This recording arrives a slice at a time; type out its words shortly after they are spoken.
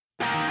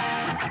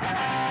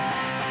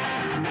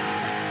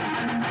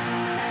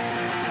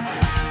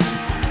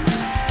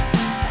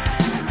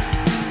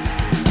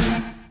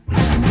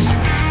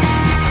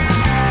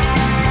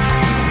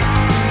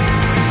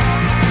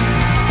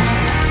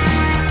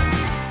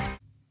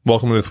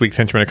Welcome to this week's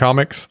Henchman of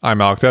Comics.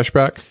 I'm Alex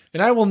Eschbach.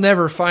 And I will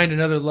never find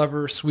another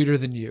lover sweeter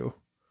than you.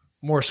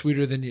 More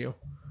sweeter than you.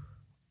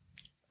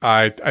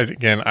 I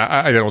don't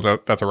know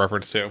what that's a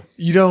reference to.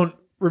 You don't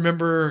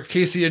remember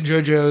Casey and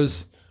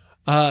JoJo's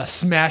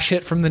smash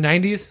hit from the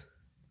 90s?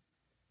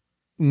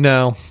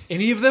 No.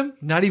 Any of them?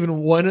 Not even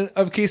one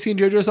of Casey and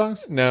JoJo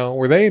songs? No.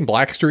 Were they in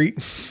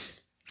Blackstreet?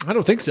 I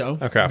don't think so.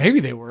 Okay. Maybe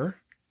they were.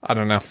 I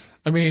don't know.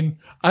 I mean,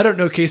 I don't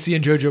know Casey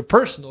and JoJo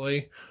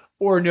personally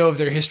or know of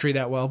their history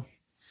that well.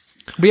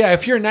 But yeah,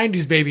 if you're a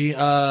 90s baby,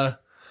 I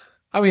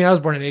was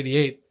born in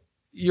 88.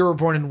 You were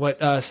born in what,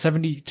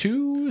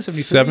 72?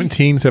 73?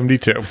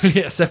 1772.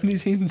 Yeah,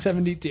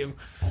 1772.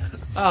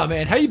 Oh,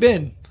 man. How you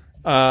been?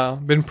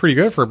 Been pretty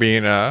good for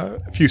being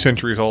a few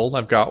centuries old.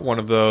 I've got one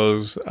of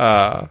those,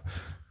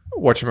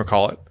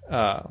 whatchamacallit.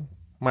 I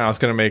was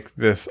going to make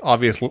this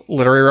obvious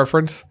literary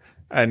reference,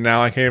 and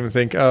now I can't even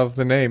think of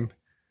the name.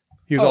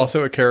 He was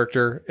also a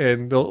character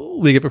in the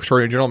League of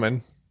Extraordinary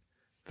Gentlemen.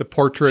 The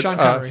portrait Sean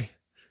Connery.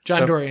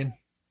 John Dorian.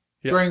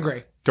 Yeah. Dorian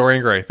Gray.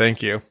 Dorian Gray,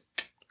 thank you.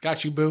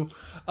 Got you, boo.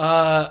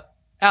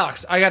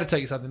 Alex, I got to tell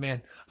you something,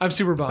 man. I'm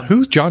super bummed.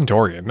 Who's John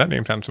Dorian? That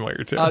name sounds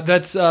familiar, too.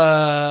 That's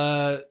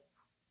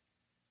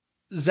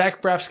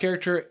Zach Braff's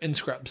character in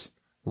Scrubs.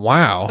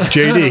 Wow.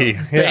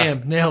 JD. Yeah.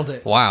 Bam, nailed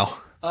it. Wow.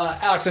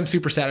 Alex, I'm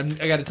super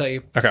sad. I got to tell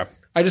you. Okay.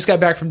 I just got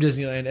back from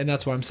Disneyland, and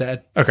that's why I'm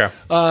sad. Okay.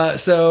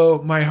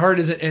 So my heart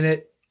isn't in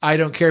it. I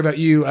don't care about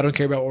you. I don't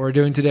care about what we're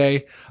doing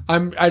today.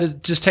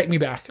 Just take me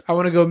back. I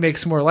want to go make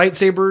some more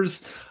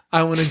lightsabers.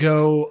 I want to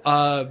go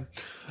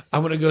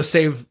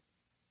save.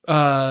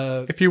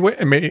 If you went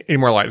and made any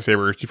more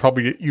lightsabers,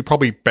 you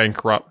probably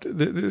bankrupt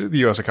the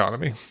U.S.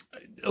 economy.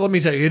 Let me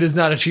tell you, it is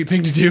not a cheap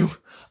thing to do.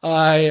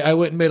 I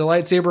went and made a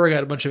lightsaber. I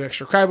got a bunch of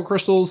extra cryo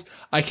crystals.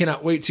 I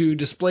cannot wait to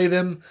display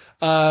them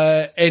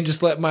and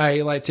just let my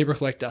lightsaber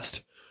collect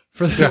dust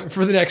for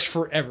the next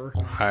forever.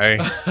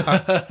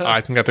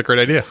 I think that's a great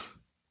idea.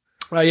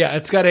 Yeah,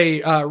 it's got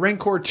a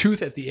Rancor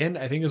tooth at the end,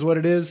 I think is what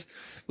it is.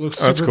 It looks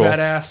super cool.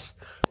 Badass.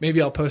 Maybe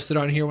I'll post it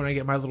on here when I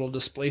get my little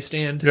display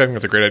stand. Yeah, I think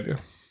that's a great idea.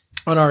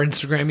 On our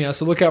Instagram, yeah.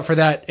 So look out for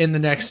that in the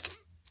next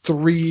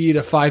 3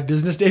 to 5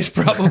 business days,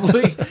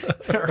 probably.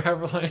 Or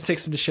however long it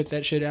takes them to ship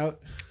that shit out.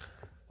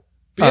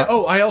 But yeah,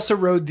 I also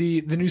rode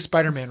the new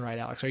Spider-Man ride,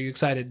 Alex. Are you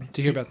excited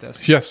to hear about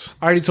this? Yes.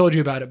 I already told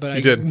you about it, but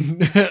you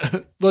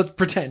did. Let's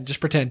pretend. Just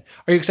pretend.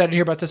 Are you excited to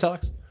hear about this,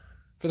 Alex?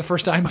 For the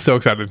first time? So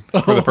excited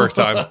for the first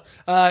time.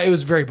 It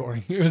was very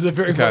boring. It was a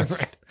very boring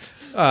ride.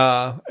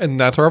 And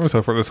that's our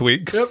episode for this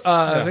week. Yep.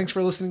 Thanks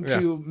for listening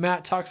to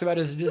Matt talks about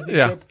his Disney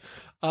trip,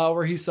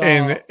 where he saw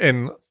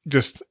in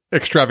just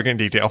extravagant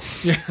detail.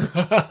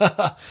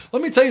 Yeah.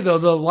 Let me tell you though,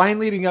 the line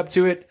leading up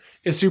to it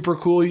is super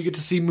cool. You get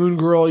to see Moon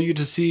Girl. You get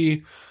to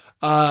see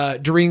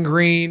Doreen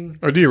Green.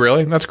 Oh, do you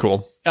really? That's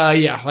cool.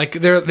 Yeah. Like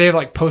they have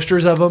like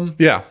posters of them.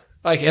 Yeah.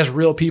 Like as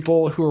real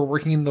people who are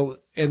working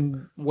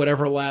in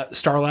whatever lab,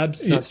 Star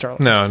Labs, not Star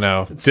Labs.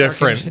 No, it's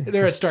different.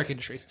 They're at Stark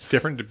Industries.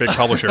 Different big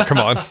publisher. Come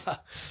on.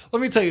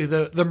 Let me tell you,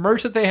 the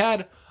merch that they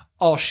had,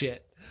 all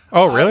shit.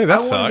 Oh, really? That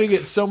I sucks. wanted to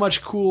get so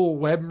much cool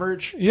web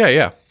merch.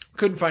 Yeah.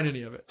 Couldn't find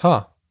any of it.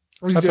 Huh.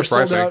 It was either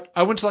sold out.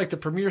 I went to like the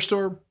Premiere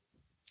store.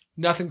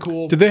 Nothing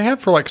cool. Did they have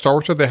for like Star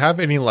Wars? Did they have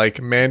any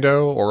like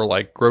Mando or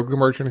like Grogu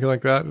merch or anything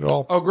like that at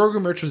all? Oh,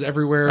 Grogu merch was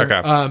everywhere.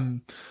 Okay.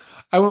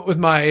 I went with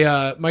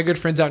my my good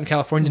friends out in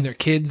California and their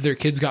kids. Their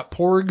kids got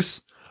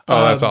porgs.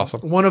 Oh, that's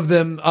awesome. One of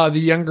them, the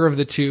younger of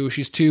the two,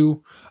 she's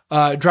 2,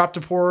 dropped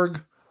a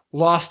porg,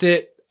 lost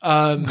it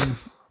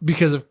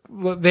because of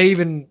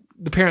the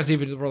parents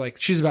even were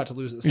like, she's about to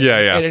lose this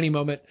at any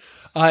moment.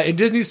 And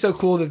Disney's so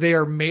cool that they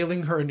are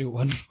mailing her a new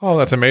one. Oh,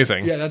 that's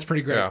amazing. Yeah, that's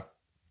pretty great. Yeah.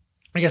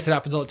 I guess it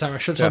happens all the time. I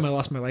should have told them I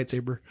lost my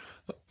lightsaber.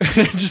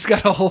 Just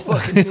got a whole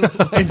fucking new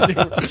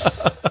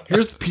lightsaber.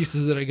 Here's the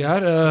pieces that I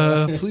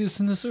got. Please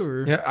send this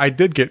over. Yeah, I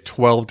did get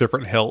 12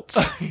 different hilts.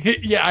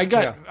 Yeah, I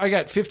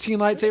got 15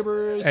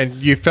 lightsabers.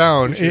 And you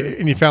found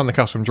the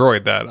custom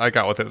droid that I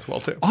got with it as well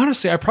too.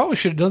 Honestly, I probably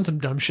should have done some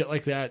dumb shit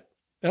like that.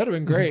 That'd have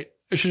been great.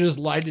 I should have just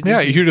lied to Disney. Yeah,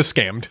 you should have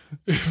scammed.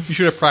 You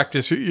should have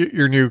practiced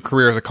your new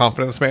career as a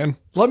confidence man.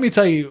 Let me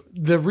tell you,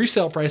 the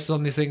resale prices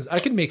on these things, I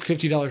could make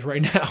 $50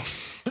 right now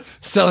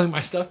selling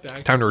my stuff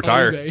back. Time to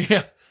retire.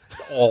 Yeah.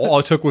 All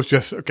it took was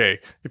just,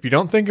 if you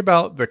don't think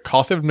about the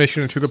cost of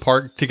admission to the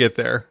park to get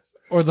there.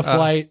 Or the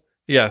flight.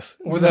 Yes.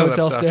 Or the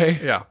hotel stay.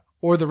 Yeah.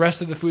 Or the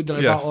rest of the food that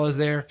I bought while I was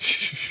there.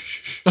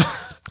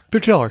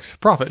 $50.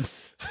 Profit.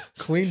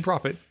 Clean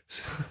profit.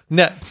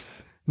 Net.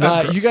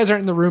 You guys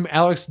aren't in the room.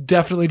 Alex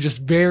definitely just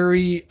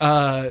very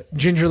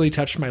gingerly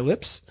touched my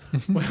lips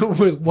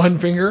with one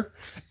finger,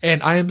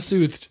 and I am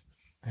soothed.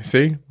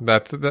 See,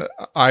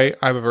 I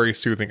have a very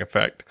soothing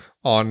effect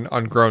on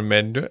grown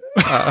men.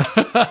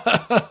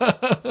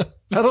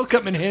 That'll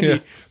come in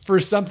handy for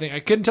something.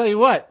 I couldn't tell you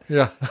what.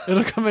 Yeah.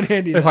 It'll come in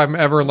handy. If I'm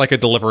ever in like a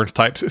Deliverance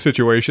type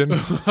situation.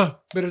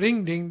 But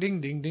ding, ding,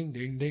 ding, ding, ding,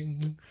 ding,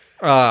 ding.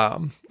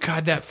 God,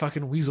 that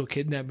fucking weasel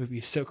kid in that movie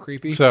is so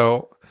creepy.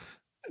 So,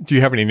 do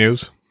you have any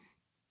news?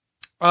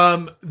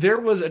 There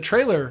was a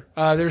trailer.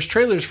 There's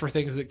trailers for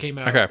things that came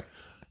out. Okay.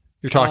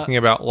 You're talking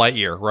about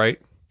Lightyear, right?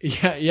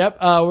 Yeah, yep.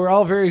 We're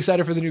all very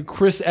excited for the new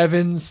Chris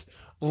Evans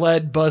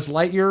led Buzz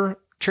Lightyear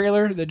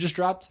trailer that just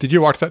dropped. Did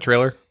you watch that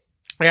trailer?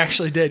 I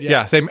actually did.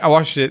 Yeah, same. I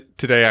watched it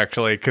today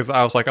actually because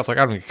I was like, I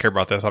don't even care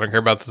about this. I don't care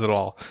about this at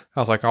all. I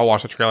was like, I'll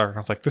watch the trailer, and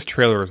I was like, this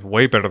trailer is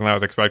way better than I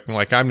was expecting.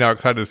 Like, I'm now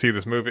excited to see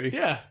this movie.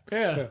 Yeah.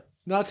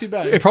 Not too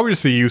bad. It probably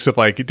just the use of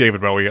like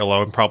David Bowie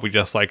alone probably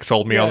just like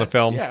sold me on the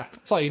film. Yeah,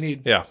 that's all you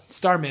need. Yeah,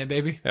 Starman,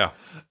 baby. Yeah.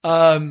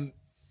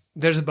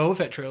 There's a Boba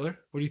Fett trailer.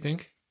 What do you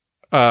think?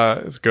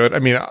 It's good. I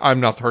mean,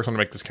 I'm not the first one to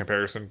make this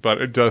comparison, but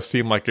it does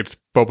seem like it's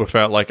Boba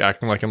Fett like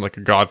acting like him like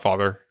a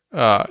Godfather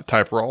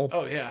type role.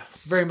 Oh yeah,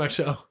 very much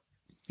so.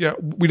 Yeah,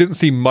 we didn't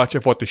see much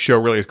of what the show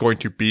really is going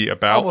to be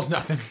about. Almost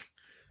nothing.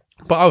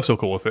 But I was so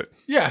cool with it.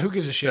 Yeah, who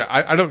gives a shit?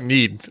 Yeah, I don't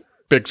need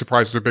big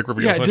surprises or big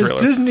reveals. Yeah, does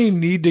Disney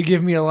need to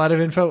give me a lot of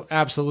info?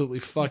 Absolutely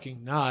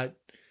fucking not.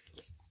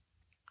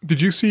 Did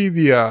you see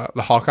the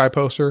Hawkeye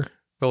poster,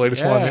 the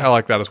latest one? I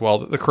like that as well.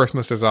 The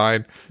Christmas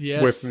design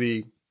with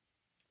the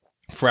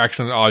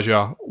Fraction and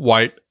Aja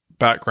white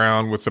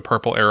background with the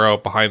purple arrow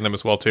behind them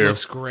as well too.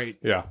 Looks great.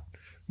 Yeah,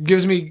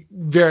 gives me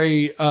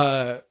very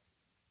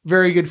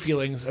very good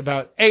feelings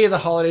about the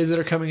holidays that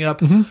are coming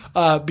up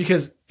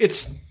because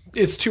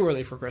it's too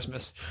early for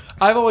Christmas.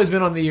 I've always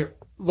been on the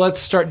let's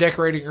start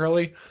decorating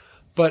early,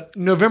 but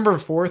November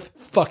 4th,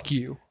 fuck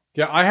you.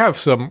 Yeah, I have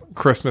some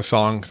Christmas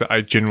songs that I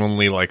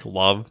genuinely like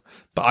love,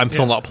 but I'm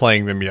still not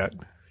playing them yet.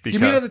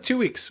 Give me another 2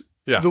 weeks.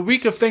 Yeah, the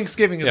week of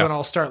Thanksgiving is when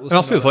I'll start listening. And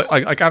also, it's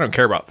like I don't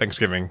care about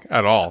Thanksgiving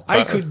at all.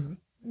 I could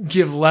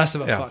give less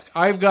of a fuck.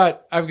 I've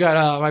got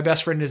my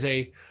best friend is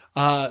a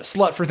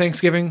slut for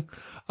Thanksgiving.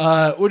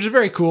 Which is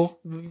very cool.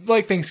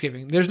 Like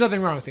Thanksgiving. There's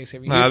nothing wrong with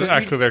Thanksgiving.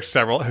 Actually, there's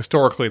several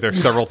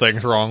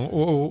things wrong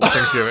with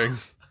Thanksgiving.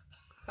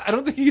 I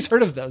don't think he's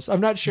heard of those.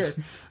 I'm not sure.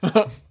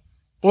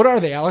 What are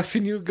they, Alex?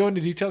 Can you go into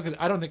detail? Because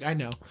I don't think I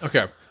know.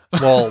 Okay.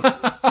 Well,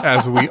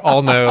 as we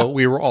all know,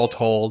 we were all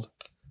told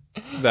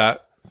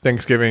that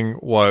Thanksgiving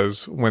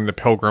was when the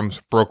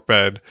Pilgrims broke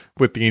bread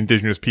with the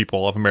indigenous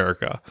people of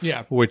America.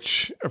 Yeah.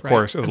 Which, of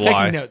course, is a taking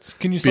lie. Notes.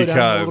 Can you slow down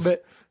a little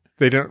bit?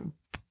 They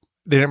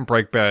didn't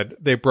break bread.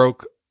 They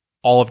broke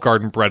Olive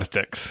Garden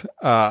breadsticks.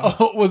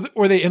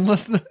 Were they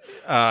endless?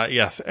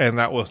 Yes, and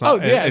that was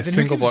not a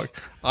single book.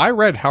 I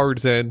read Howard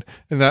Zinn,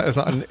 and that is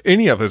not in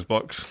any of his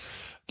books.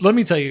 Let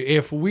me tell you,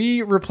 if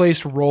we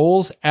replaced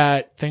rolls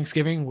at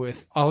Thanksgiving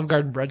with Olive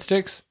Garden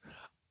breadsticks,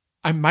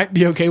 I might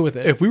be okay with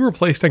it. If we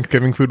replaced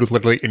Thanksgiving food with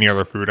literally any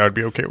other food, I'd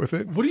be okay with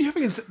it. What do you have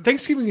against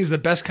Thanksgiving? Is the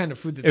best kind of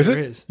food that there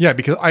is. Yeah,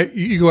 because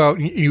you go out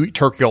and you eat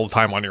turkey all the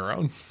time on your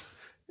own.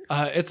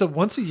 It's a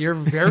once a year,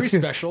 very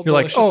special. You're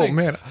like, oh thing.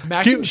 Man,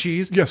 mac and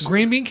cheese,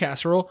 green bean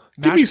casserole,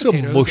 give me some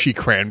potatoes, mushy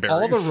cranberries,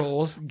 all the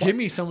rolls. Give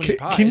me so many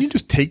pies. Can you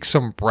just take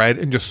some bread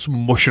and just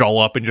smush it all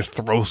up and just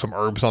throw some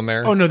herbs on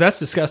there? Oh no, that's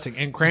disgusting.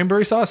 And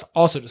cranberry sauce,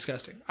 also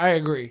disgusting. I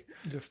agree.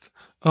 This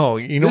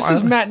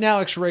is Matt and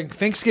Alex rank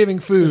Thanksgiving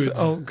foods.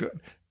 Oh, good.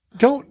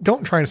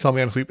 Don't try and sell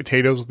me on sweet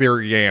potatoes. They're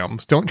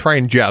yams. Don't try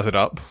and jazz it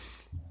up.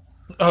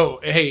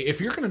 Oh, hey,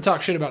 if you're going to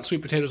talk shit about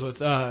sweet potatoes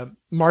with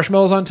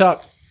marshmallows on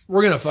top,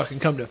 we're going to fucking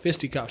come to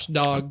fisticuffs,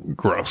 dog.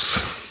 Gross.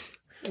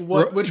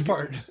 Which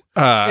part?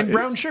 And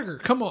brown sugar.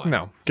 Come on.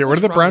 No. Get rid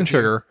of the brown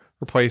sugar.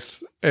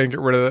 Replace and get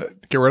rid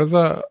of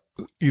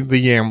the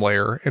yam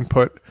layer and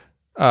put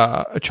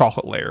a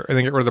chocolate layer, and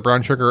then get rid of the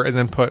brown sugar, and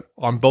then put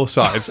on both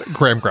sides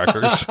graham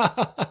crackers.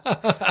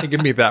 And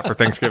give me that for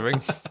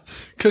Thanksgiving.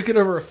 Cook it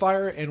over a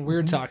fire, and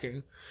we're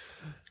talking.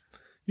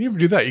 You can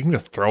do that. You can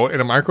just throw it in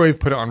a microwave,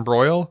 put it on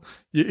broil.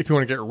 If you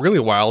want to get really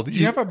wild, do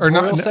you have a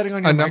broil setting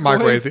on your microwave? Not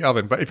microwave the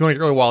oven, but if you want to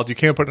get really wild, you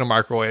can put it in a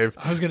microwave.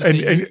 I was going to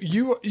say,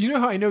 you know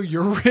how I know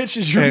you're rich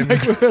is your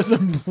microwave has a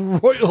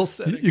broil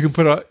setting. You can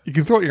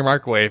throw it in your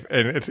microwave,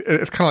 and it's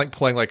kind of like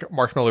playing like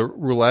marshmallow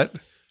roulette.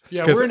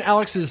 Yeah, we're in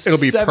Alex's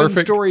it'll be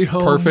 7-story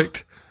home.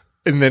 Perfect,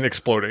 and then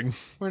exploding.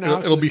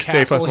 It'll be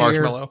Stay Puft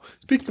Marshmallow.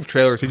 Speaking of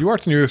trailers, did you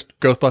watch the newest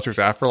Ghostbusters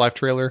Afterlife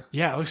trailer?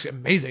 Yeah, it looks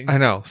amazing. I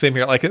know. Same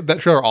here. Like that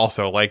trailer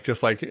also, like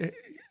just like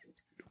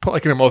put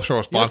like an emotional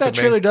response. You know what that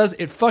trailer does?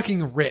 It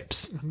fucking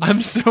rips.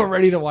 I'm so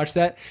ready to watch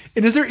that.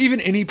 And is there even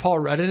any Paul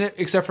Rudd in it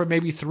except for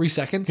maybe 3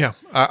 seconds? Yeah,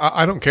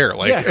 I don't care.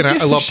 Like, and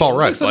I love Paul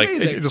Rudd. Like,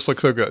 it just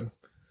looks so good.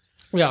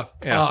 Yeah.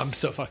 Oh, I'm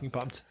so fucking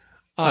pumped.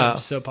 I'm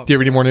so pumped. Do you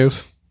have any more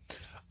news?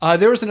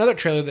 There was another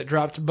trailer that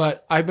dropped,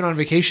 but I've been on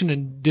vacation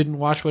and didn't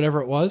watch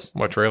whatever it was.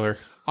 What trailer?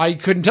 I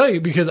couldn't tell you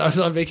because I was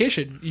on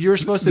vacation. You were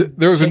supposed to.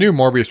 There was a new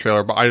Morbius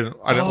trailer, but I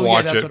didn't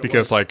watch it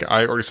because like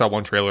I already saw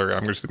one trailer and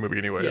I'm going to see the movie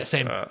anyway. Yeah,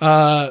 same.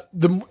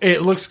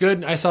 It looks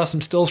good. I saw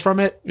some stills from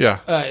it. Yeah,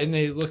 and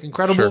they look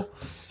incredible.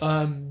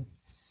 Sure.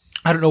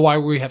 I don't know why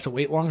we have to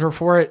wait longer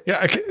for it.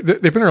 Yeah,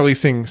 they've been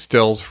releasing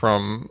stills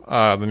from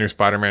the new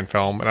Spider-Man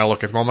film, and I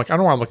look at them. I'm like, I don't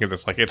know why I'm looking at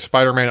this. Like, it's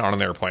Spider-Man on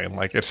an airplane.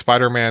 Like, it's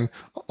Spider-Man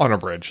on a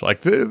bridge.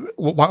 Like,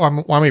 why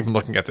am I even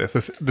looking at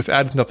this? This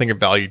adds nothing of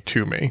value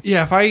to me.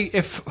 Yeah,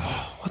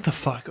 what the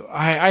fuck?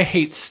 I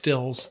hate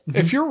stills. Mm-hmm.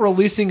 If you're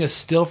releasing a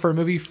still for a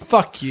movie,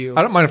 fuck you.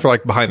 I don't mind for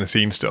like behind the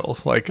scenes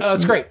stills. Like,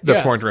 that's great.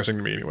 That's more interesting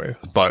to me anyway.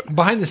 But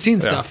behind the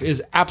scenes stuff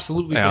is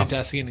absolutely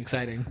fantastic and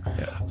exciting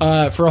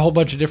for a whole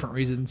bunch of different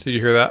reasons. Did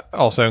you hear that?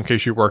 Also, in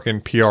case you work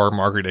in PR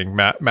marketing,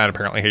 Matt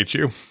apparently hates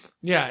you.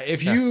 Yeah,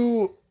 if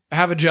you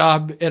have a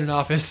job in an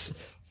office,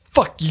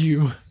 fuck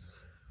you.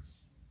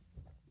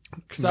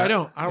 Because I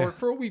don't. I work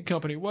for a weed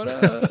company. What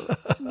To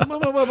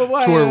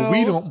where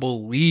we don't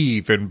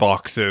believe in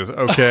boxes,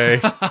 okay?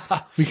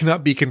 We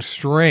cannot be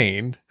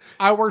constrained.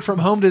 I worked from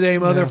home today,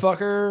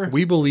 motherfucker.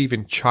 We believe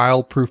in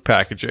child-proof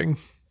packaging.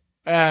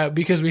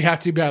 Because we have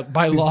to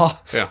by law.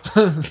 Yeah.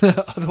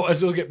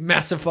 Otherwise, we'll get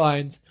massive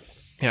fines.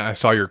 Yeah, I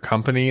saw your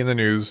company in the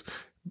news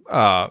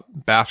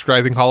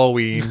bastardizing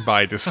Halloween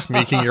by just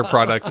sneaking your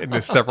product into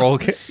several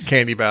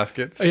candy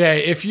baskets. Yeah,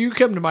 if you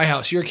come to my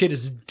house, your kid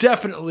is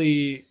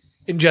definitely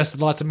ingested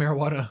lots of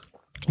marijuana.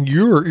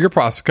 Your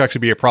process could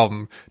actually be a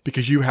problem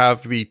because you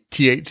have the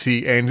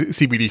THC and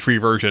CBD free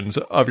versions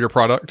of your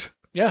product.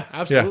 Yeah,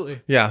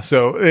 absolutely. Yeah.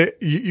 So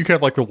you could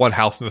have like the one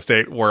house in the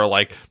state where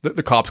like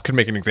the cops could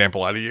make an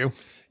example out of you.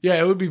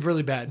 Yeah, it would be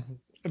really bad.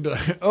 I'd be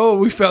like, oh,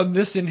 we found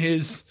this in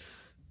his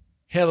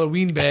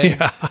Halloween bag.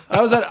 Yeah.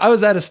 I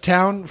was at his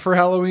town for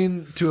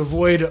Halloween to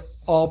avoid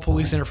all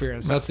police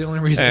interference. That's the only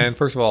reason. And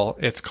first of all,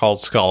 it's called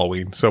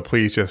Skalloween, so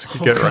please just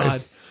get it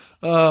right.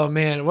 Oh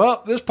man.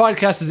 Well, this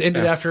podcast has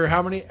ended after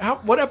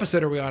what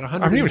episode are we on?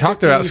 100. I haven't even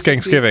talked about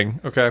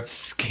Skanksgiving. Okay.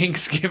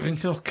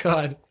 Skanksgiving. Oh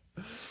god.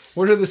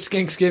 What are the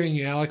skanks giving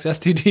you, Alex?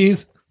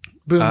 STDs?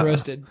 Boom,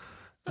 roasted.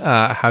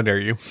 How dare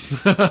you?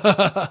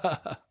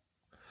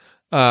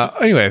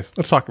 Anyways,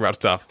 let's talk about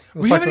stuff.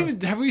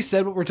 Have we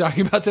said what we're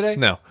talking about today?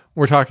 No.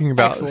 We're talking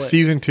about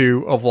season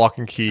 2 of Lock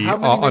and Key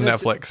on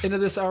Netflix. Into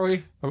this are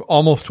we?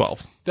 Almost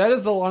 12. That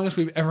is the longest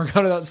we've ever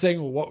gone without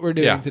saying what we're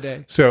doing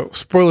today. So,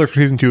 spoiler for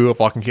season 2 of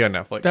Lock and Key on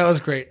Netflix. That was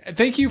great.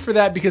 Thank you for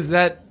that because of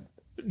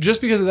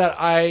that,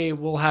 I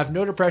will have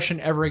no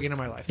depression ever again in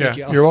my life. Thank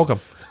you, Alex. You're welcome.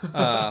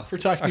 For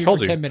talking to me for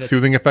 10 minutes.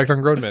 Soothing effect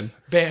on grown men.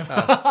 Bam.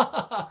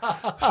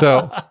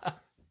 So,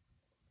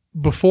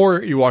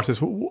 before you watch this,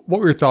 what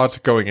were your thoughts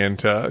going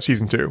into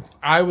season 2?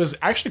 I was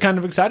actually kind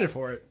of excited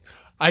for it.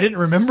 I didn't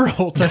remember a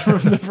whole ton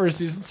from the first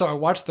season, so I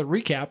watched the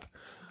recap.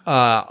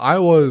 I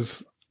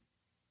was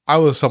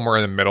somewhere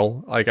in the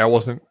middle. Like, I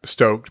wasn't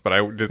stoked, but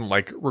I didn't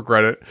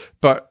regret it.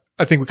 But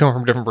I think we come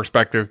from a different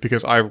perspective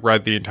because I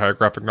read the entire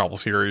graphic novel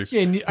series.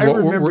 Yeah, and I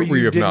remember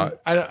you didn't. Not.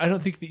 I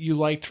don't think that you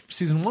liked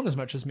season 1 as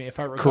much as me, if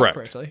I recall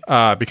correctly.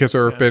 Because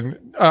there have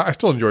been. I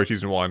still enjoy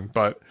season 1,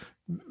 but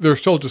there's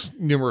still just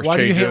numerous changes. Why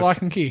do you hate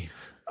Lock and Key?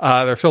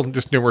 There's still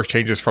just numerous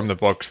changes from the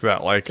books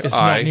that it's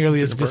not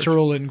nearly as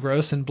visceral and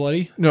gross and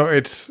bloody. No,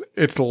 it's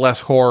less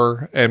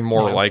horror and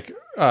more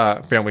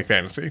family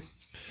fantasy.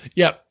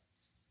 Yep.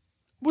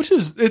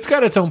 It's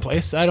got its own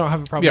place. I don't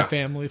have a problem with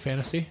family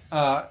fantasy.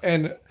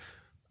 And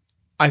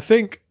I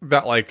think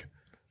that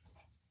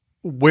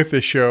with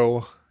the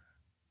show,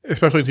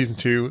 especially in season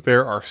 2,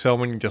 there are so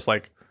many just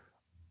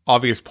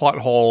obvious plot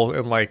holes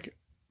and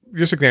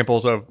just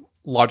examples of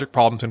logic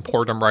problems and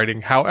poor dumb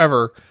writing.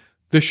 However,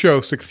 this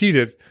show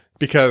succeeded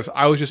because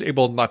I was just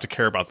able not to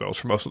care about those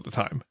for most of the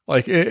time.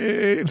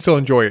 And still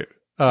enjoy it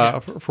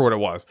for what it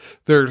was.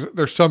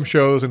 There's some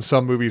shows and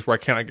some movies where I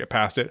cannot get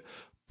past it,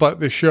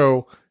 but the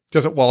show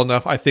does it well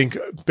enough. I think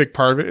a big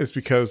part of it is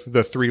because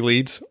the 3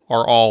 leads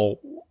are all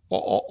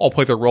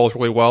play their roles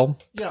really well.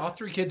 Yeah, all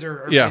 3 kids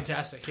are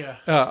fantastic. Yeah,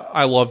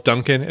 I love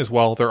Duncan as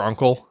well, their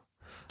uncle.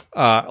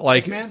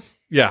 This man.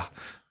 Yeah,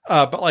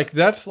 but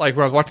that's when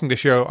I was watching the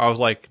show, I was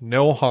like,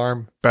 no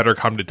harm better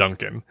come to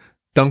Duncan.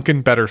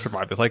 Duncan better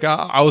survive this.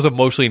 I was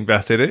emotionally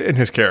invested in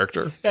his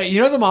character.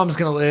 Yeah, the mom's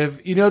gonna live.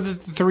 That the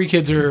 3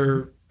 kids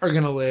are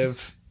gonna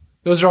live.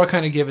 Those are all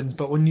kind of givens.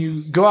 But when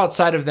you go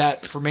outside of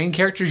that for main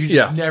characters, you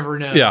just never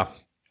know. Yeah,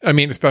 I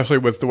mean, especially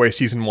with the way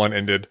season 1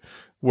 ended,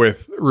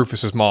 with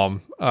Rufus's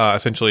mom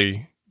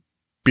essentially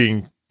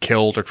being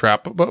killed or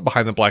trapped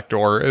behind the black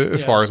door,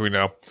 as far as we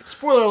know.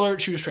 Spoiler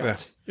alert: she was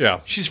trapped.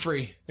 Yeah, she's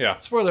free. Yeah.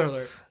 Spoiler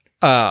alert.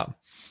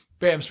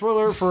 Bam!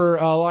 Spoiler alert for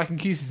Lock and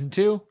Key season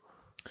 2.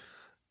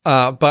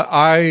 But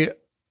I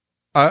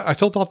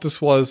still thought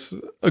this was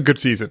a good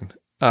season.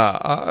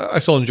 I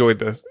still enjoyed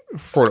this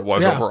for what it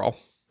was overall.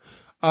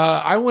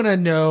 I want to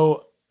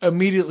know,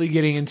 immediately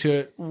getting into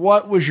it,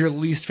 what was your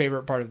least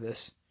favorite part of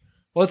this?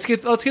 Let's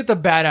get the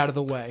bad out of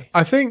the way.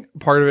 I think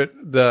part of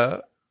it,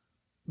 the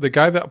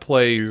guy that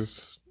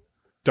plays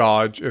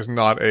Dodge is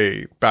not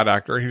a bad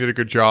actor. He did a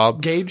good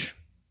job. Gage?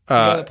 The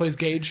guy that plays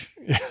Gage?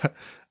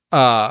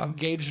 Yeah.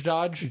 Gage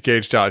Dodge?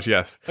 Gage Dodge,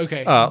 yes.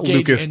 Okay.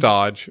 Lucas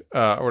Dodge,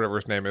 or whatever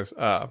his name is.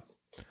 But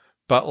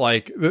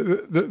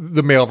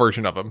the male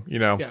version of him,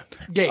 Yeah.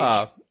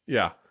 Gage.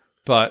 Yeah.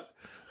 But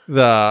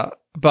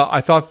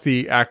I thought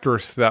the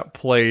actress that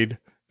played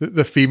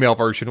the female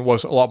version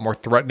was a lot more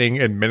threatening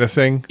and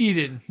menacing.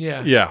 Eden,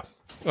 yeah. Yeah.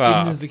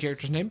 Eden is the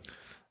character's name.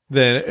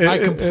 Then I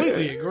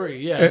completely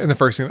agree, yeah. In the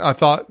first scene, I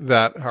thought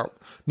that...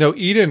 No,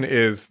 Eden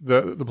is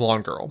the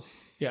blonde girl.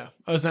 Yeah.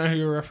 Oh, is that who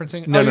you were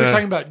referencing? No, you're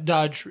talking about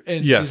Dodge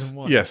in season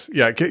 1. Yes,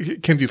 yeah.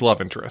 Kinsey's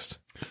love interest.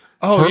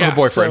 Oh, her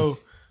boyfriend.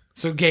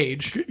 So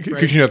Gage.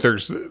 Because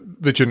there's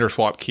the gender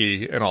swap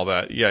key and all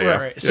that. Yeah, yeah.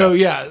 Right. So,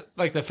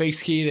 like the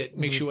face key that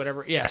makes you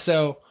whatever. Yeah,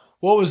 so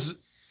what was...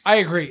 I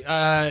agree.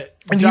 And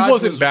Dodge he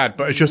wasn't bad,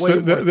 but it's just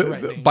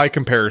the by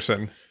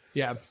comparison.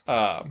 Yeah.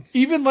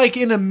 Even like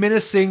in a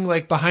menacing,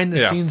 like behind the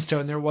scenes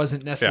tone, there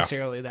wasn't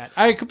necessarily that.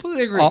 I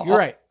completely agree. You're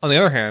right. On the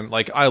other hand,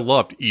 like I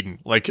loved Eden.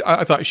 Like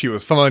I thought she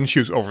was fun. She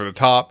was over the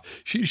top.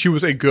 She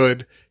was a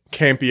good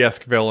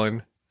campy-esque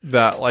villain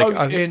that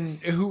and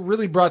who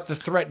really brought the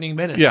threatening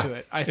menace to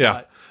it. I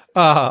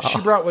thought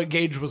she brought what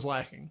Gage was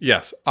lacking.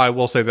 Yes. I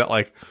will say that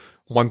like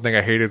one thing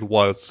I hated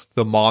was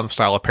the mom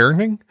style of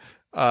parenting.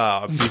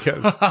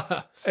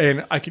 Because,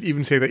 and I could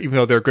even say that even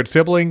though they're good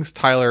siblings,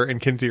 Tyler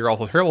and Kinsey are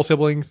also terrible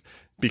siblings.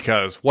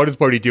 Because what is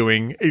Bodhi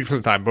doing 80% of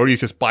the time? Bodhi's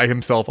just by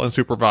himself,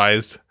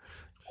 unsupervised,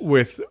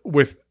 with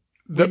we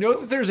know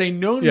that there's a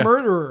known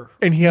murderer,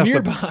 and he has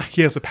nearby.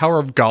 He has the power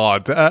of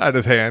God at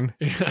his hand,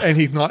 and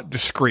he's not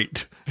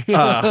discreet.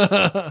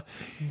 But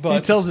he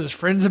tells his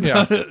friends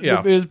about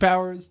his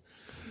powers.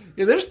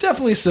 Yeah, there's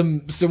definitely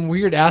some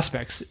weird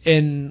aspects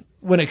in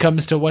when it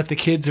comes to what the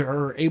kids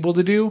are able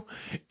to do,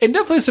 and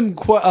definitely some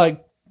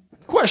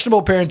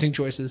questionable parenting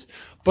choices.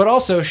 But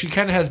also, she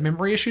kind of has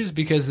memory issues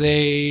because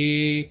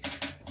I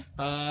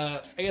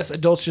guess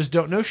adults just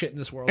don't know shit in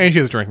this world. And she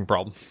has a drinking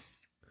problem.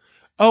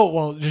 Oh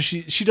well,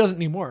 she doesn't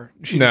anymore.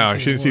 She's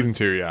in season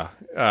 2.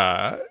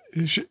 Yeah,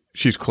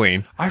 she's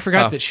clean. I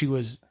forgot that she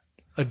was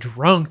a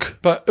drunk,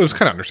 but it was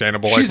kind of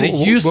understandable. She's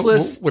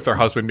useless with her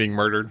husband being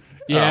murdered.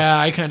 Yeah,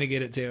 I kind of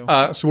get it too.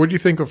 So, what do you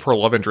think of her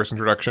love interest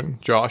introduction,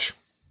 Josh?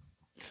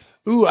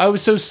 Ooh, I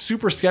was so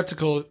super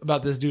skeptical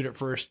about this dude at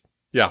first.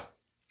 Yeah,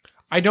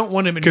 I don't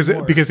want him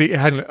anymore because he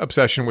had an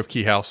obsession with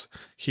Key House.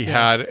 He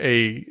had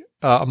a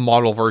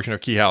model version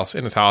of Key House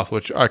in his house,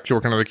 which actually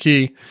worked under the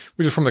key,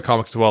 which is from the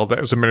comics as well. That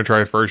was a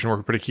miniaturized version where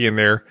we put a key in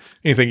there.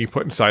 Anything you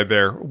put inside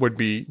there would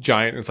be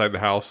giant inside the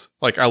house.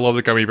 Like, I love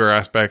the gummy bear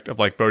aspect of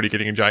like Bodhi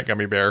getting a giant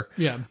gummy bear.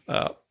 Yeah.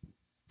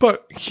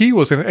 But he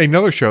was in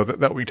another show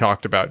that we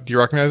talked about. Do you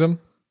recognize him?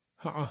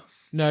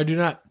 No, I do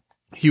not.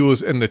 He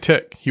was in The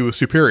Tick. He was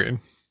Superior.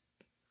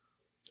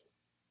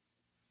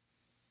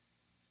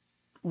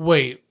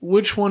 Wait,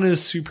 which one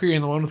is Superior?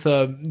 The one with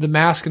the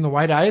mask and the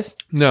white eyes?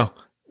 No.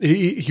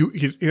 He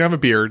didn't have a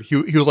beard. He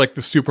was like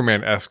the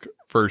Superman-esque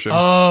version.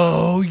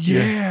 Oh,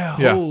 yeah.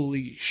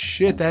 Holy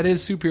shit, that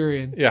is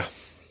Superior. Yeah.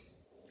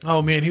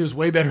 Oh, man, he was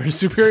way better as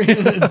Superior.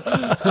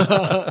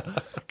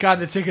 God,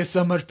 The Tick is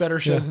so much better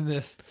show than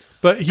this.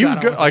 But he was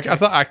good. Like, I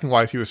thought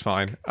acting-wise, he was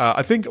fine.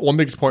 I think one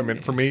big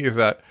disappointment for me is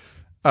that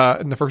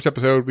in the first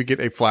episode, we get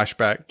a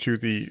flashback to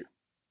the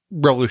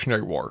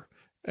Revolutionary War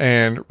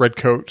and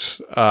redcoats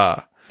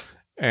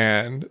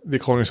and the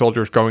colonial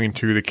soldiers going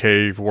into the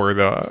cave where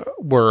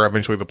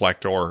eventually the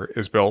Black Door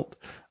is built.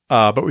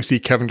 But we see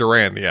Kevin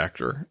Durant, the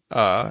actor,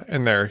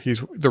 in there.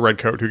 He's the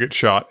redcoat who gets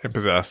shot and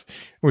possessed.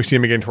 And we see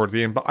him again towards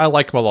the end. But I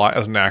like him a lot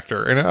as an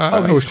actor.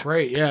 And he's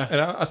great, yeah.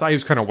 And I thought he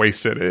was kind of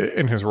wasted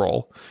in his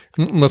role,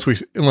 unless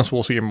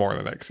we'll see him more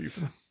in the next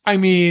season. I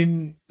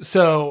mean,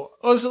 so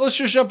let's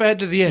just jump ahead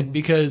to the end,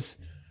 because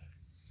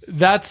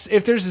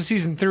if there's a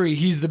season 3,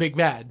 he's the big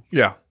bad.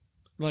 Yeah.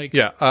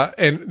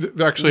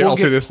 And actually, I'll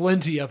say this: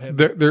 plenty of him.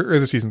 There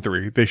is a season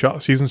 3. They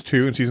shot seasons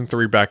 2 and season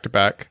 3 back to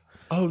back.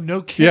 Oh,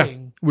 no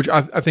kidding! Yeah, which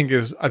I think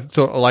is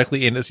so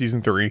likely end at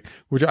season 3,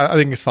 which I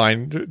think is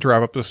fine to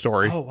wrap up the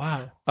story. Oh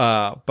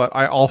wow! But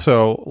I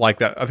also like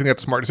that. I think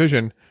that's a smart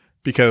decision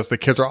because the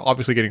kids are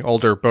obviously getting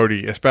older,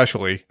 Bodhi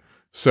especially.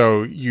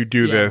 So you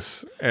do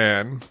this,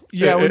 and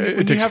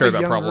it takes care of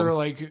that problem.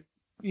 Like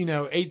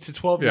 8 to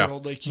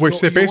 12-year-old, like which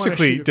they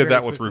basically did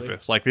that with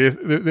Rufus. Like they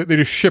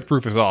just shipped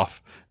Rufus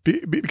off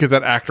because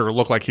that actor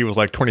looked like he was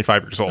like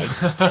 25 years old.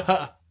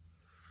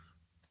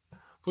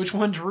 Which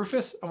one's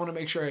Rufus? I want to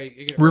make sure I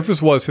get it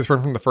Rufus was his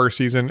friend from the first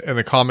season. In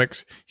the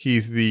comics,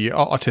 he's the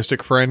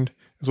autistic friend,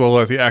 as well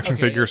as the action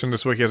figures. And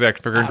this week he has the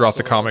action figure and draws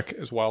the comic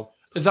as well.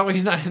 Is that why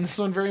he's not in this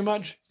one very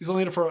much? He's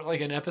only in it for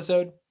like an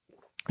episode?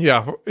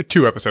 Yeah,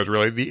 2 episodes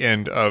really, the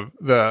end of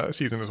the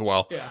season as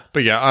well. Yeah.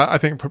 But yeah, I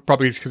think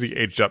probably it's because he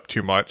aged up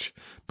too much.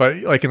 But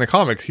like in the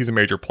comics, he's a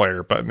major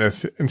player. But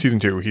in season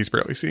 2, he's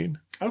barely seen.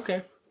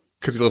 Okay.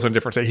 Because he lives in a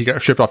different state. He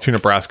got shipped off to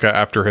Nebraska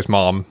after his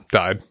mom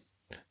died.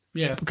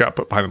 Yeah. Got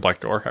put behind the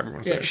Black Door.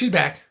 She's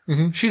back.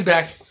 Mm-hmm. She's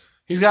back.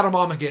 He's got a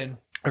mom again.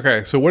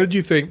 Okay, so what did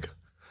you think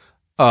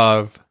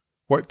of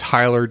what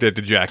Tyler did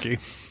to Jackie?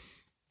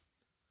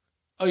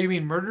 Oh, you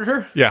mean murdered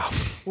her? Yeah.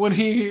 When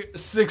he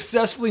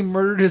successfully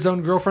murdered his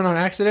own girlfriend on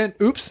accident?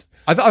 Oops.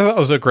 I thought that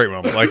was a great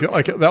moment.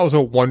 Like that was a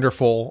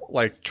wonderful,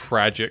 like,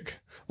 tragic.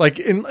 Like,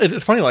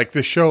 it's funny, like,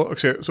 this show,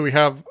 okay, so we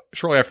have,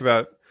 shortly after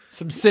that,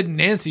 some Sid and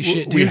Nancy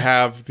shit, dude. We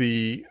have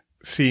the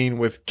scene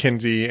with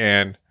Kinsey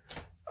and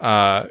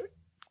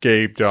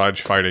Gabe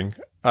Dodge fighting.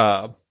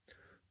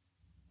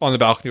 on the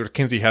balcony where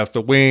Kinsey has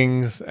the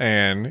wings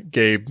and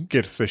Gabe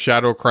gets the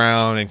shadow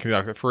crown and can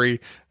knock it free.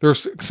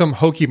 There's some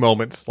hokey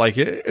moments like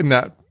in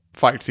that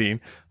fight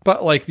scene.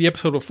 But like the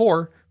episode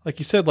before, like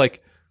you said,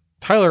 like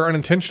Tyler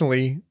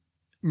unintentionally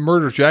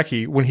murders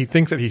Jackie when he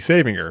thinks that he's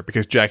saving her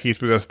because Jackie's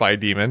possessed by a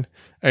demon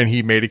and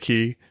he made a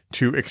key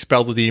to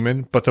expel the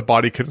demon, but the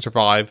body couldn't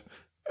survive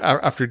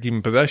after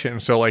demon possession.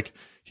 So like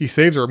he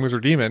saves her, removes her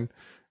demon,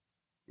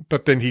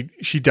 but then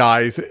she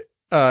dies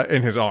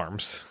in his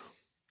arms.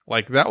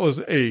 Like that was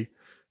a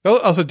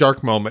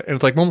dark moment, and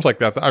it's like moments like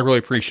that I really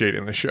appreciate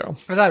in the show.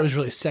 I thought it was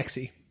really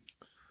sexy.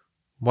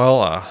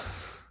 Well,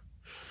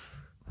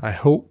 I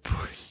hope.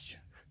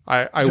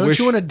 I Don't wish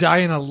you want to die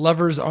in a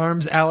lover's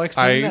arms, Alex?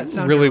 Doesn't that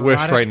sound really erotic?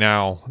 Wish right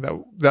now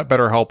that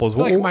BetterHelp was. I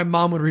feel like my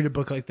mom would read a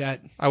book like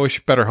that. I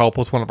wish BetterHelp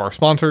was one of our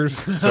sponsors,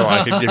 so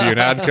I could give you an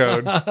ad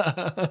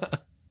code.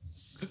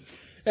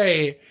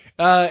 Hey,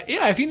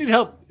 yeah, if you need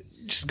help,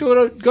 just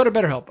go to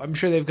BetterHelp. I'm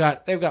sure they've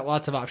got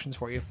lots of options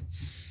for you.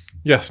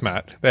 Yes,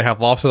 Matt, they have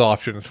lots of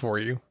options for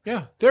you.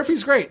 Yeah,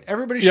 therapy's great.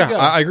 Everybody should go.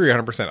 I agree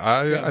 100%.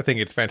 I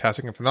think it's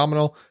fantastic and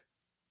phenomenal.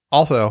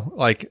 Also,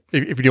 like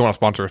if you do want to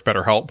sponsor us,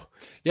 BetterHelp.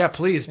 Yeah,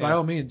 please, by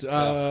all means.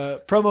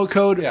 Promo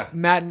code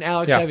Matt and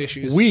Alex have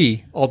issues.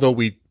 Although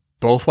we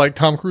both like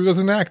Tom Cruise as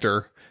an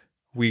actor,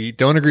 we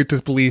don't agree with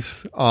his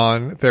beliefs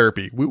on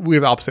therapy. We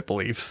have opposite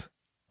beliefs.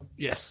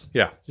 Yes.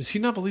 Yeah. Does he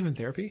not believe in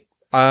therapy?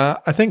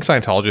 I think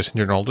Scientologists in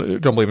general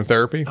don't believe in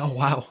therapy. Oh,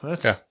 wow.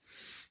 That's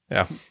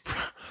yeah.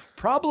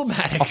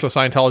 Problematic. Also,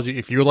 Scientology,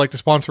 if you would like to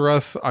sponsor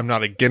us, I'm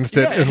not against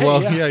it as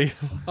well. Yeah.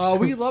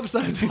 We love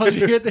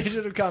Scientology here. They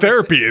should have come.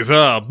 Therapy is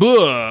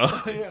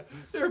blah. Yeah.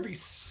 Therapy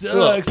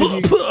sucks.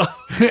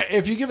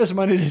 If you give us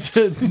money,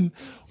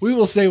 we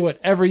will say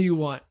whatever you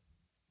want.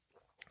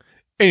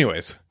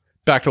 Anyways,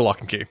 back to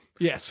Lock and Key.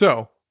 Yes.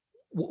 So,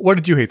 what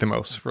did you hate the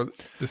most for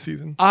this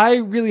season? I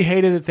really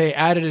hated that they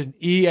added an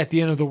E at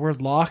the end of the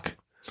word lock.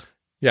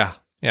 Yeah.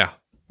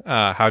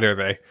 How dare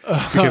they?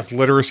 Because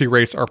literacy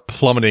rates are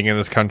plummeting in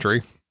this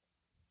country.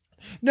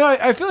 No,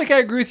 I feel like I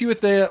agree with you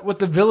with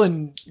the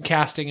villain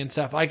casting and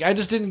stuff. Like I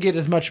just didn't get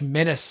as much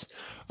menace.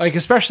 Like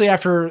especially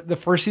after the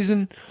first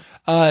season,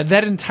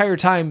 that entire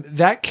time,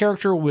 that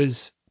character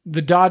was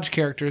the Dodge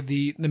character,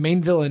 the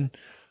main villain,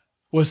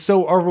 was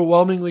so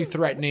overwhelmingly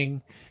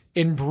threatening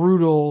and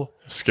brutal,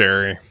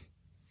 scary,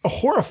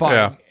 horrifying.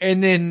 Yeah.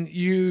 And then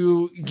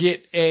you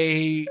get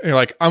you're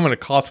like, I'm going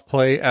to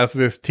cosplay as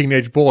this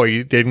teenage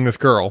boy dating this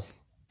girl.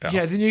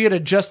 Yeah. Then you get a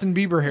Justin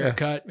Bieber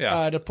haircut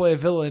to play a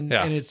villain,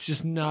 and it's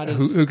just not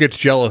as... Who gets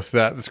jealous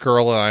that this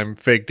girl that I'm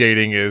fake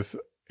dating is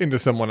into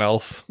someone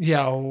else?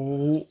 Yeah,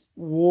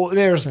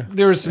 there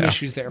was some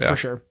issues there for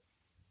sure.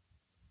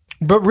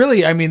 But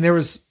really, I mean, there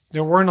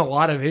weren't a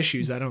lot of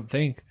issues, I don't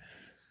think.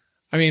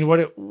 I mean,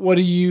 what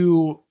do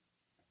you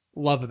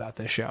love about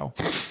this show?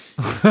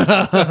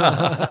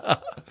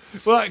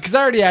 Well, because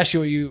I already asked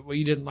you what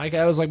you didn't like.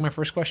 That was like my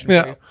first question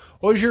for you.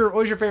 What was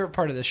your favorite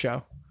part of this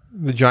show?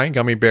 The giant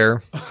gummy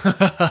bear.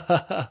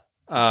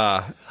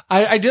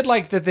 I did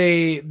like that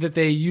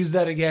they used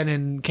that again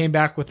and came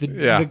back with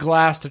the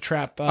glass to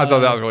trap. I thought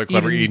that was really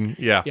clever. Eden.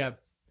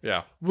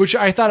 Yeah. Which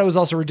I thought it was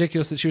also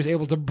ridiculous that she was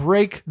able to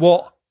break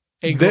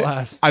a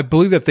glass. I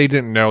believe that they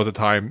didn't know at the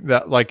time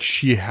that like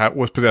she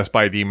was possessed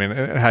by a demon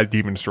and had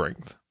demon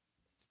strength.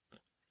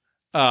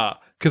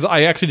 Because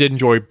I actually did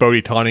enjoy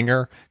Bodhi taunting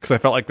her because I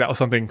felt like that was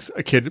something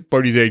a kid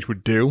Bodhi's age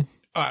would do.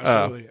 Oh,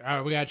 absolutely. All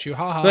right, we got you.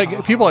 Ha ha.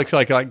 Like people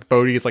like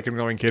Bodhi is like an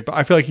annoying kid, but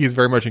I feel like he's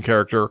very much in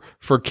character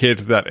for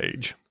kids that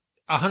age.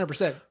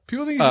 100%.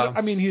 People think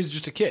he's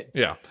just a kid.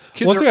 Yeah.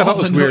 One thing I thought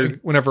was weird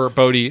whenever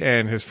Bodhi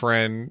and his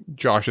friend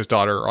Josh's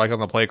daughter are like on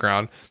the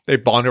playground, they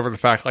bond over the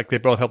fact like they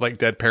both have like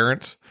dead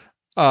parents.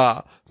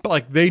 But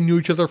like they knew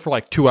each other for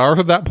like 2 hours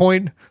at that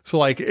point. So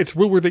like it's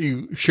real weird that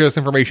you share this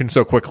information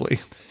so quickly.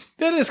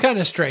 That is kind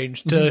of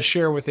strange to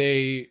share with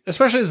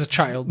especially as a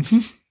child.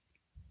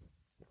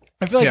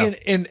 I feel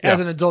like as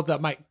an adult that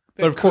might.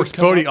 But of course,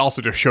 Bodhi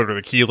also just showed her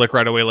the keys like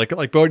right away.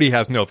 Like Bodhi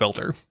has no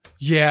filter.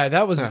 Yeah,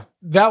 that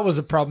was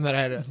a problem that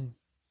I had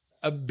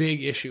a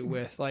big issue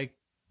with. Like,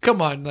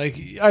 come on, like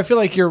I feel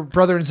like your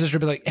brother and sister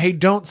would be like, "Hey,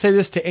 don't say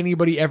this to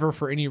anybody ever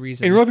for any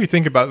reason." And if you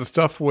think about the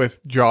stuff with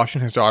Josh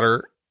and his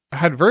daughter,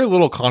 had very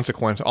little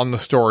consequence on the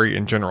story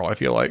in general. I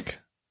feel like.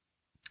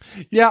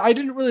 Yeah, I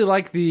didn't really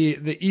like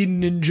the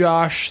Eden and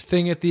Josh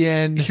thing at the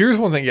end. Here's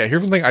one thing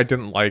I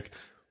didn't like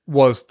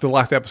was the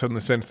last episode in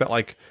the sense that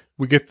like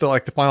we get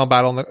the final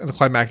battle and the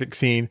climactic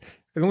scene,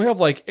 and then we have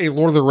like a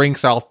Lord of the Rings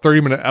style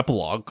 30-minute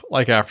epilogue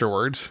like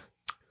afterwards.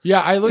 Yeah,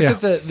 I looked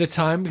at the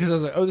time because I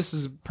was like, oh, this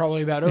is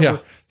probably about over. Yeah.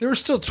 There were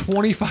still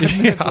 25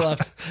 minutes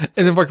left.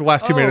 And then for like the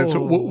last 2 minutes,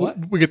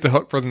 we get the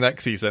hook for the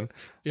next season.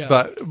 Yeah.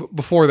 But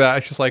before that,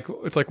 it's just like,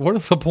 what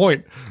is the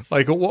point?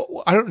 Like,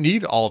 I don't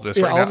need all of this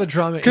right now. Yeah, all the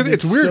drama. Because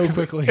it's weird so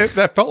quickly.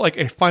 That felt like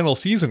a final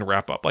season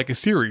wrap up, like a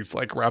series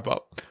like wrap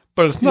up.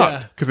 But it's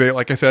not. Because they,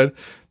 like I said,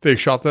 they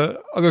shot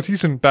the other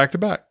season back to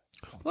back.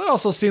 Well, it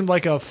also seemed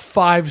like a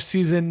 5 to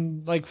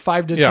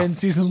 10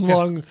 season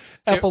long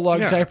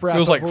epilogue type wrap. It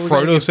was like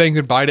Frodo saying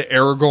goodbye to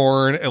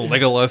Aragorn and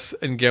Legolas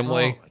and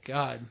Gimli. Oh my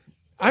god!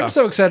 I'm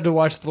so excited to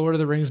watch the Lord of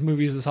the Rings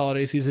movies this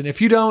holiday season.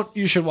 If you don't,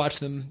 you should watch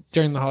them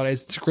during the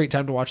holidays. It's a great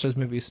time to watch those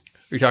movies.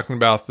 You're talking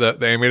about the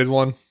animated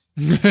one?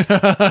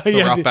 The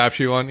Ralph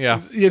Bakshi one?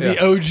 Yeah. Yeah,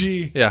 the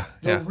OG. Yeah.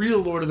 The real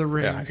Lord of the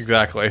Rings. Yeah,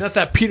 exactly. Not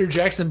that Peter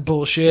Jackson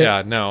bullshit.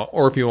 Yeah, no.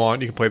 Or if you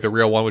want, you can play the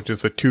real one, which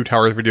is the Two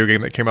Towers video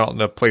game that came out on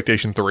the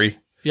PlayStation 3.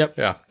 Yep.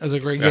 Yeah. That's a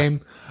great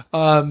game.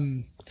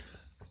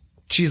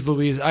 Jeez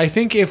Louise. I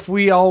think if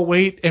we all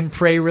wait and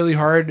pray really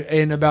hard,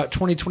 in about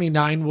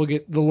 2029, we'll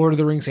get the Lord of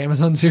the Rings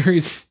Amazon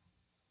series.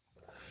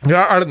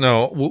 Yeah, I don't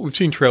know. We've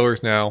seen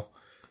trailers now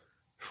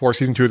for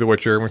season 2 of The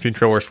Witcher, and we've seen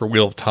trailers for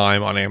Wheel of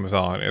Time on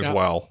Amazon as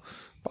well.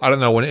 I don't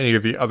know when any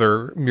of the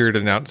other myriad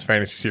announced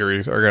fantasy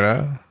series are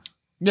gonna.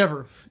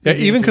 Never. Yeah,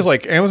 even because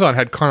like Amazon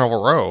had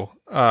Carnival Row,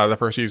 the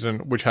first season,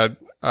 which had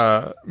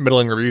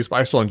middling reviews, but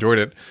I still enjoyed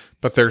it.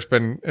 But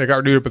it got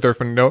renewed, but there's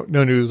been no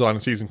news on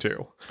season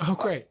 2. Oh,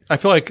 great! I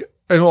feel like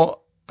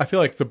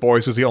The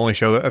Boys was the only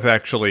show that's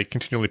actually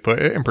continually put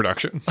in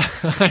production.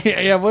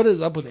 Yeah, what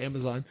is up with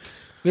Amazon?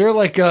 They're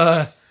like,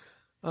 they're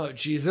like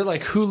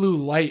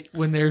Hulu Light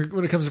when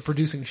it comes to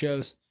producing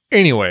shows.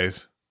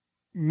 Anyways,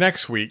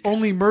 next week,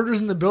 only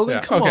Murders in the Building.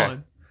 Yeah, Come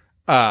on.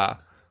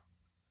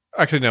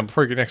 Actually, no.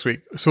 Before we get next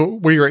week, so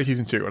what do you rate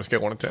season 2 on a scale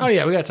of 1 to 10? Oh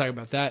yeah, we got to talk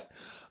about that.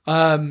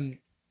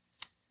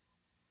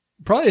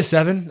 Probably a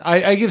 7.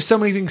 I give so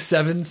many things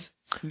 7s.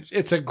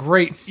 It's a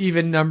great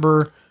even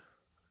number.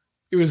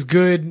 It was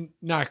good,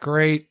 not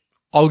great.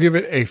 I'll give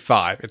it a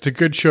 5. It's a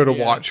good show to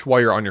watch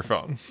while you're on your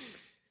phone.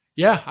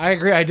 Yeah, I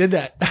agree. I did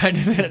that. I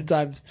did that at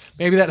times.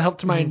 Maybe that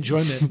helped my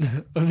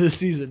enjoyment of this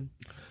season.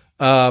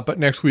 But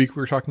next week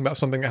we're talking about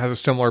something that has a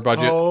similar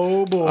budget.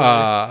 Oh boy,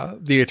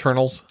 The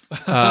Eternals.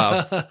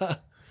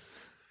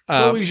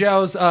 Chloe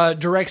Zhao's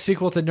direct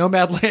sequel to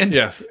Nomadland.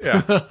 Yes,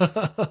 yeah.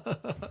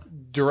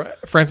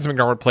 Frances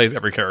McDormand plays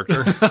every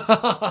character.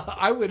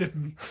 I would have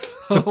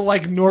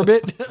like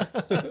Norbit.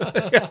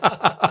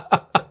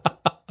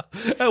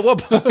 At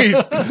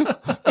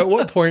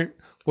what point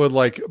would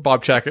like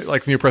Bob Chapek,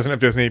 like the new president of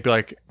Disney, be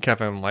like,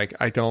 Kevin, like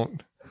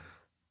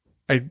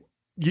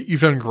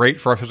you've done great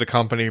for us as a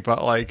company,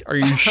 but like, are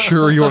you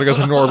sure you want to go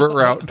the Norbit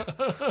route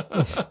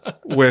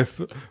with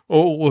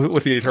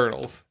the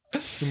Eternals?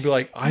 And be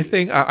like, I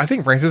think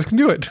Frances can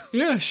do it.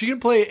 Yeah, she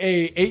can play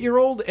a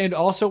 8-year-old and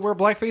also wear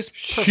blackface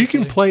perfectly. She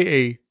can play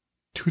a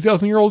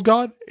 2,000-year-old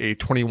god, a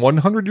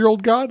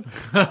 2,100-year-old god.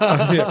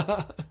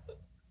 Yeah.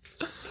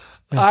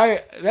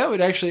 I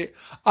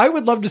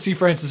would love to see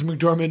Frances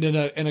McDormand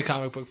in a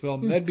comic book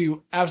film. That'd be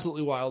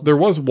absolutely wild. There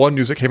was one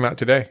news that came out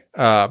today.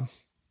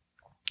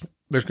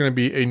 There's going to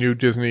be a new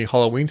Disney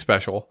Halloween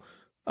special,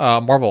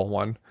 Marvel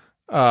one,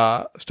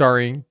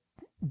 starring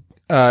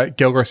Gael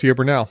Garcia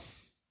Bernal.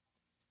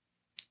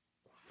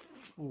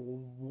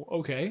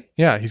 Okay.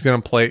 Yeah, he's going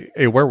to play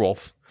a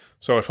werewolf.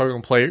 So it's probably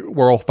going to play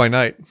Werewolf by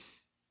Night.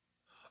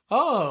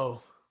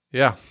 Oh.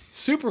 Yeah.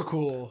 Super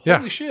cool. Yeah.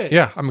 Holy shit.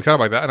 Yeah, I'm excited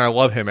about that, and I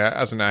love him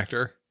as an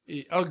actor.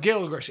 Oh,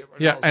 Gael Garcia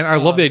Bernal. Yeah, and I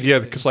love the idea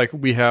because like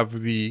we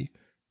have the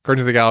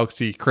Guardians of the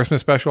Galaxy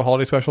Christmas special,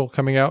 holiday special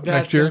coming out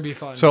next year. That's going to be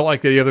fun. So like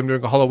the idea of them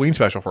doing a Halloween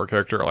special for a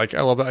character, like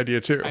I love that idea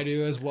too. I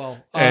do as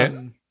well.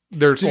 And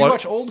there's did you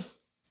watch Old?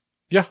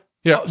 Yeah.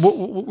 Yeah.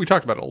 We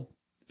talked about Old.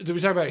 Did we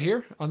talk about it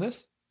here on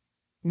this?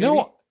 Maybe?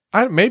 No,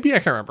 maybe I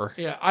can't remember.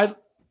 Yeah.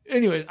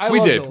 Anyways, we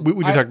did. Old.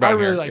 We did talk about it. I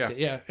really liked it.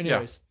 Yeah.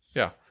 Anyways.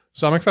 Yeah.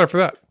 So I'm excited for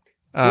that.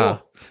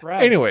 Cool.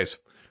 Anyways.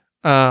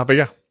 But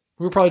yeah.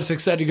 We were probably just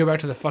excited to go back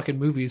to the fucking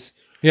movies.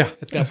 Yeah.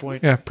 At that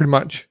point. Yeah, pretty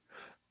much.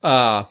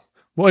 Well,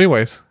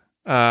 anyways,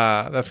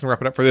 that's going to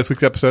wrap it up for this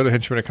week's episode of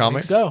Henchmen of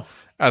Comics. So,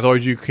 as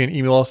always, you can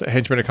email us at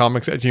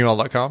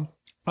henchmenofcomics@gmail.com.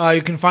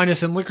 You can find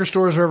us in liquor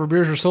stores wherever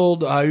beers are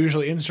sold,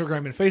 usually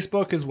Instagram and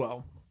Facebook as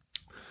well.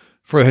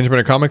 For the Henchmen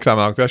of Comics, I'm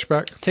Alex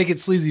Eschbach. Take it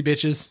sleazy,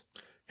 bitches.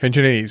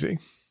 Henchmen ain't easy.